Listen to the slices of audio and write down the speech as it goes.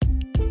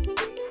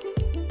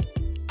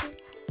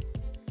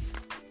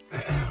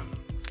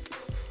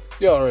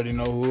You already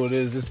know who it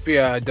is. It's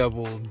BIGZ,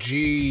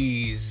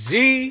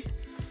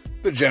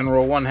 the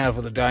general, one half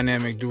of the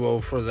dynamic duo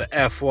for the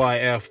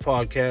FYF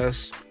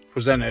podcast,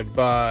 presented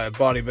by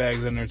Body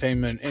Bags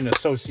Entertainment in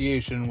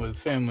association with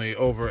Family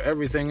Over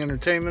Everything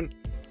Entertainment.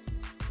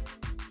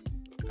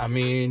 I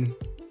mean,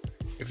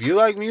 if you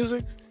like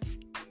music,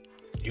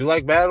 you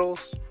like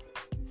battles,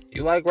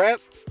 you like rap,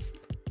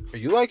 or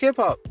you like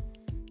hip-hop,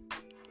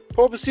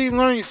 pull up a seat and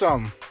learn you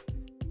something.